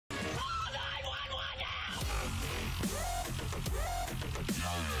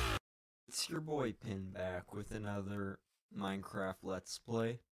your boy Pin back with another Minecraft Let's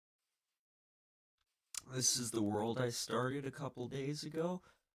Play. This is the world I started a couple days ago.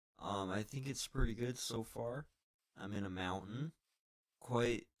 I think it's pretty good so far. I'm in a mountain.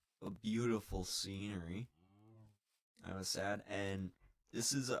 Quite a beautiful scenery. I was sad, and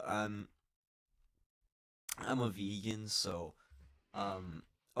this is I'm a vegan, so I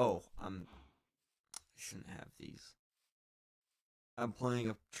shouldn't have these. I'm playing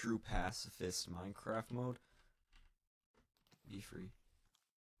a true pacifist Minecraft mode. Be free.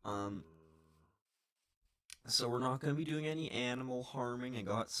 So we're not gonna be doing any animal harming. I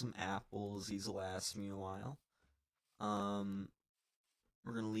got some apples. These will last me a while.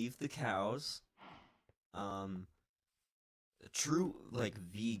 We're gonna leave the cows. A true like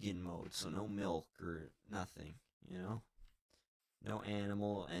vegan mode, so no milk or nothing, you know? No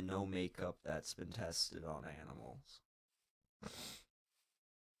animal and no makeup that's been tested on animals.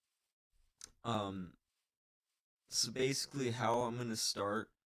 So basically how I'm gonna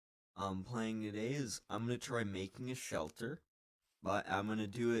start playing today is I'm gonna try making a shelter, but I'm gonna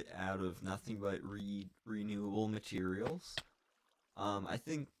do it out of nothing but renewable materials. I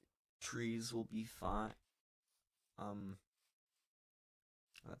think trees will be fine.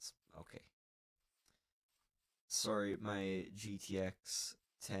 That's okay. Sorry, my GTX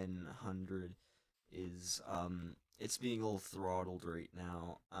 1000 is it's being a little throttled right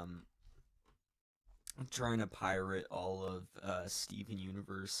now. I'm trying to pirate all of Steven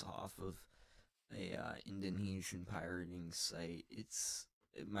Universe off of a Indonesian pirating site.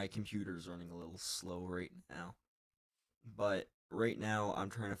 My computer's running a little slow right now. But right now I'm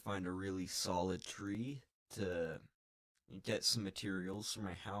trying to find a really solid tree to get some materials for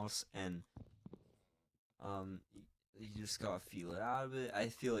my house, and you just gotta feel it out of it. I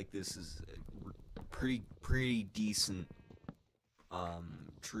feel like this is a pretty decent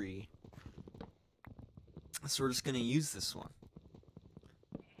tree. So we're just gonna use this one.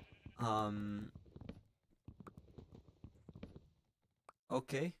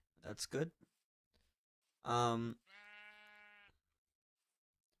 Okay, that's good. Oh,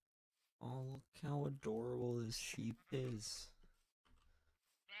 look how adorable this sheep is.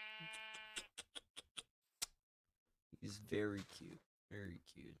 He's very cute, very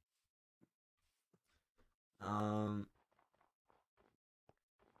cute.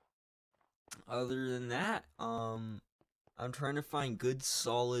 Other than that, I'm trying to find good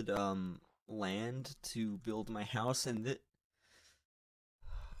solid land to build my house, and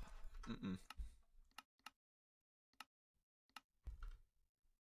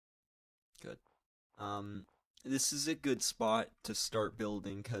good. This is a good spot to start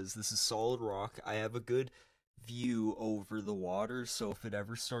building because this is solid rock. I have a good view over the water, so if it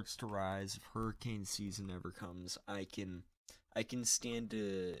ever starts to rise, if hurricane season ever comes, I can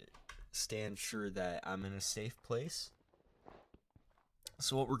stand sure that I'm in a safe place.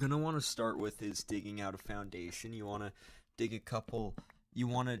 So what we're gonna want to start with is digging out a foundation. You want to dig you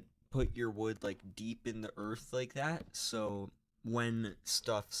want to put your wood like deep in the earth like that, so when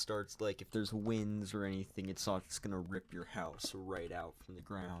stuff starts, like if there's winds or anything, it's not just gonna rip your house right out from the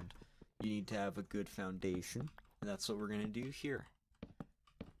ground. You need to have a good foundation, and that's what we're gonna do here.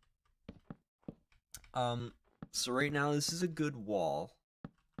 So right now this is a good wall.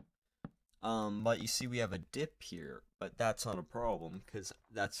 But you see we have a dip here, but that's not a problem because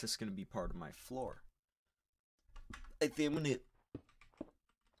that's just gonna be part of my floor. I think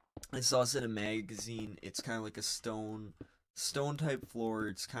I saw this in a magazine. It's kind of like a stone type floor.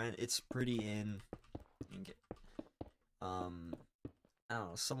 It's pretty in. I don't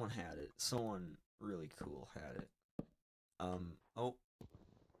know. Someone had it. Someone really cool had it. Oh,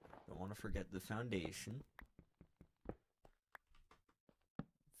 don't want to forget the foundation.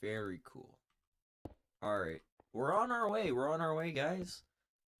 Very cool. Alright, we're on our way. We're on our way, guys.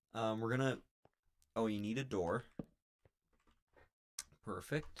 We're gonna... Oh, you need a door.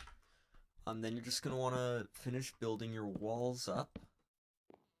 Perfect. Then you're just gonna want to finish building your walls up.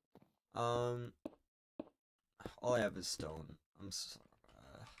 All I have is stone.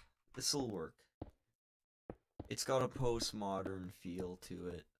 This'll work. It's got a postmodern feel to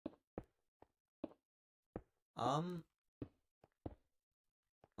it.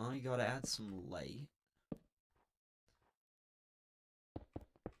 Oh, you gotta add some light.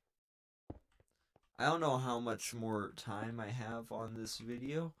 I don't know how much more time I have on this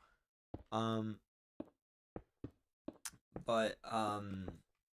video. But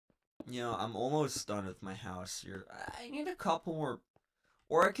you know, I'm almost done with my house here. I need a couple more,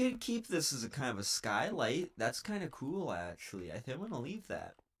 or I could keep this as a kind of a skylight. That's kind of cool, actually. I think I'm gonna leave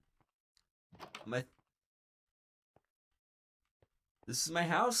that. This is my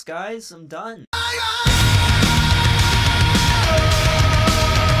house, guys. I'm done.